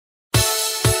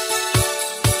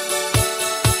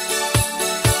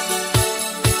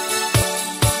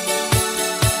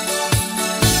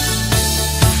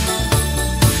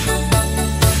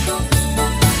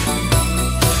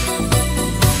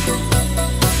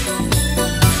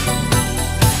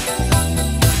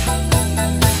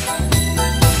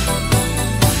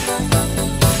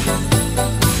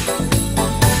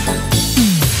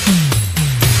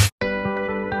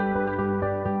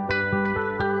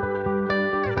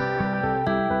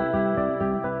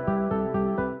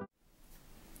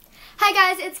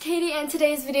Hi guys, it's Katie and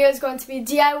today's video is going to be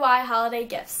DIY holiday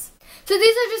gifts. So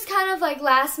these are just kind of like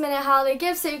last minute holiday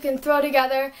gifts that you can throw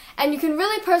together and you can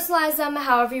really personalize them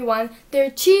however you want. They're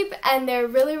cheap and they're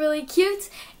really cute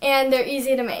and they're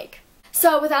easy to make.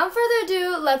 So without further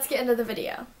ado, let's get into the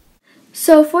video.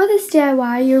 So for this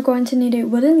DIY, you're going to need a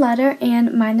wooden letter,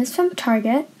 and mine is from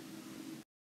Target.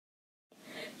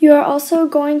 You are also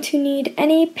going to need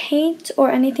any paint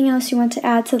or anything else you want to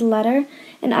add to the letter,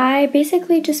 and I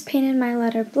basically just painted my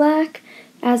letter black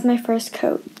as my first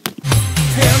coat.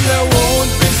 And there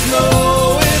won't be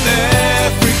snow in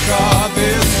Africa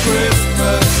this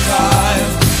Christmas time.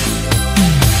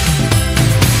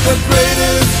 The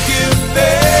greatest gift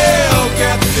they'll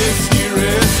get this year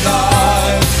is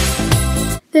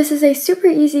life. This is a super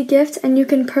easy gift and you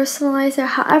can personalize it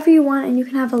however you want and you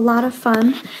can have a lot of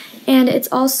fun. And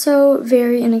it's also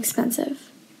very inexpensive.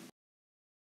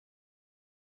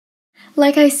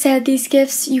 Like I said, these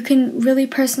gifts, you can really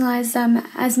personalize them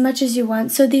as much as you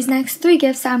want. So these next 3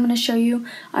 gifts that I'm going to show you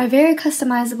are very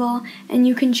customizable and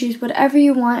you can choose whatever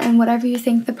you want and whatever you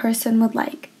think the person would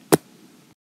like.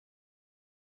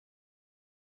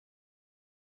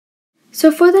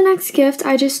 So for the next gift,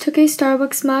 I just took a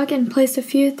Starbucks mug and placed a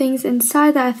few things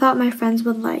inside that I thought my friends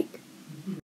would like.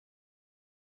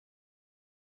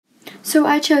 So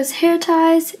I chose hair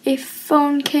ties, a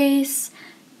phone case,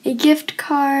 a gift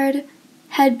card,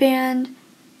 headband,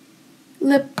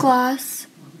 lip gloss,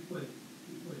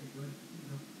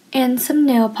 and some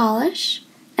nail polish.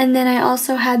 And then I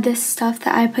also had this stuff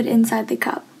that I put inside the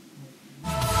cup. So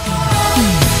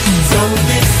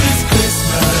this is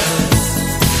Christmas,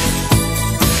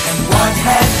 and what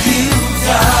have you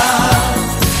done?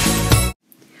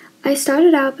 I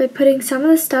started out by putting some of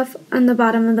the stuff on the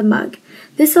bottom of the mug.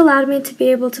 This allowed me to be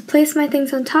able to place my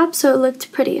things on top so it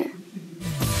looked prettier.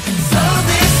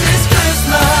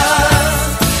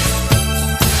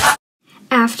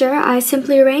 After, I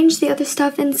simply arranged the other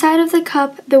stuff inside of the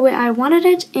cup the way I wanted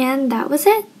it, and that was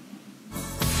it.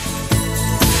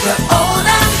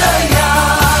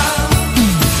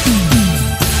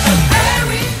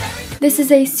 This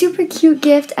is a super cute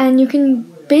gift, and you can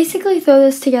basically throw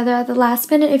this together at the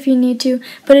last minute if you need to,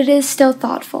 but it is still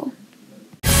thoughtful.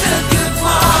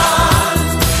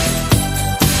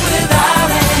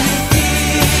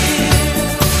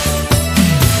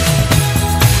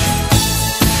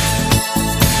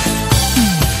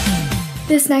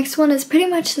 This next one is pretty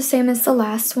much the same as the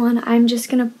last one. I'm just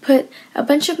going to put a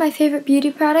bunch of my favorite beauty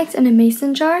products in a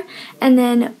mason jar and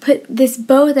then put this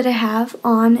bow that I have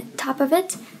on top of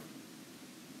it.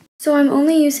 So I'm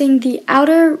only using the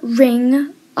outer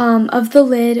ring of the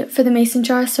lid for the mason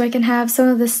jar so I can have some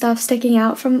of the stuff sticking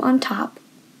out from on top.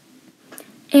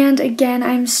 And again,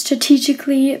 I'm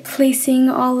strategically placing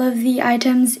all of the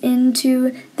items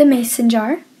into the mason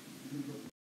jar.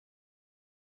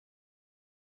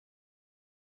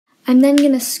 I'm then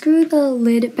going to screw the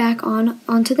lid back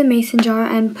onto the mason jar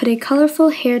and put a colorful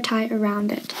hair tie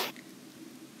around it.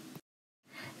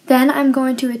 Then I'm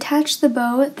going to attach the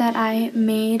bow that I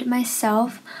made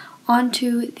myself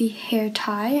onto the hair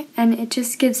tie, and it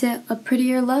just gives it a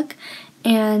prettier look,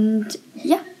 and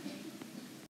yeah.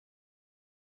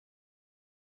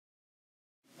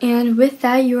 And with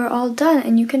that, you are all done,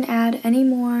 and you can add any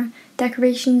more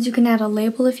decorations. You can add a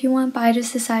label if you want, but I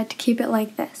just decided to keep it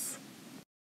like this.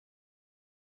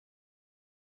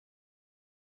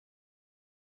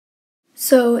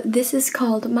 So this is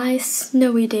called my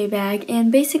snowy day bag,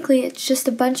 and basically it's just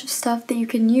a bunch of stuff that you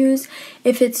can use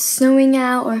if it's snowing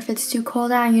out or if it's too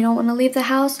cold out and you don't want to leave the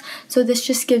house. So this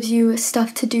just gives you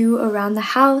stuff to do around the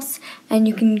house and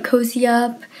you can cozy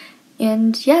up,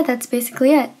 and yeah, that's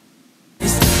basically it.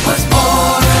 Was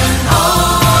born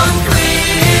on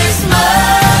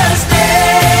Christmas Day.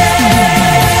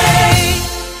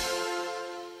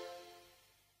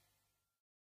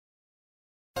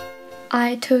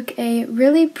 I took a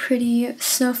really pretty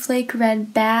snowflake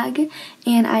red bag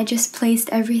and I just placed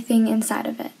everything inside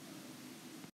of it.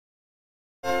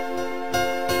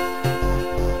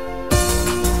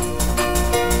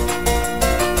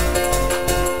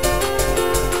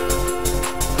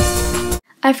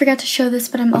 I forgot to show this,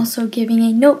 but I'm also giving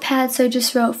a notepad, so I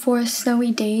just wrote 4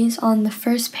 snowy days on the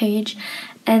first page,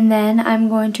 and then I'm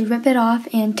going to rip it off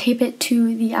and tape it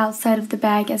to the outside of the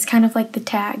bag as kind of like the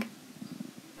tag.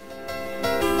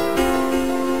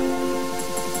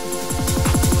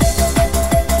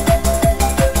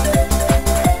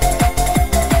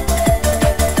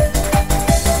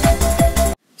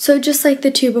 So just like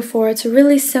the 2 before, it's a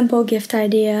really simple gift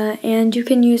idea and you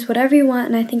can use whatever you want,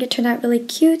 and I think it turned out really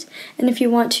cute, and if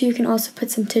you want to, you can also put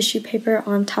some tissue paper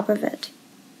on top of it.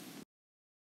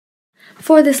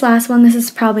 For this last one, this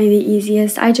is probably the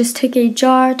easiest. I just took a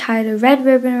jar, tied a red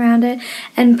ribbon around it,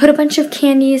 and put a bunch of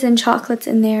candies and chocolates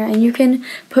in there. And you can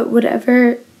put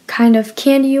whatever kind of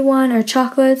candy you want or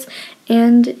chocolates.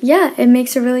 And yeah, it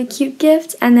makes a really cute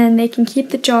gift, and then they can keep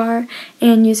the jar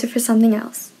and use it for something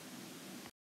else.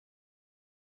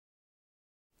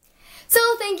 So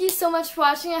thank you so much for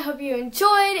watching. I hope you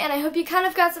enjoyed, and I hope you kind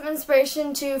of got some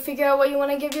inspiration to figure out what you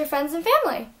want to give your friends and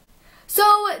family. So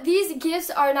these gifts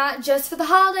are not just for the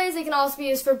holidays, they can also be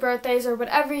used for birthdays or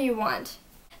whatever you want.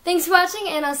 Thanks for watching,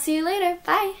 and I'll see you later.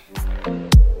 Bye!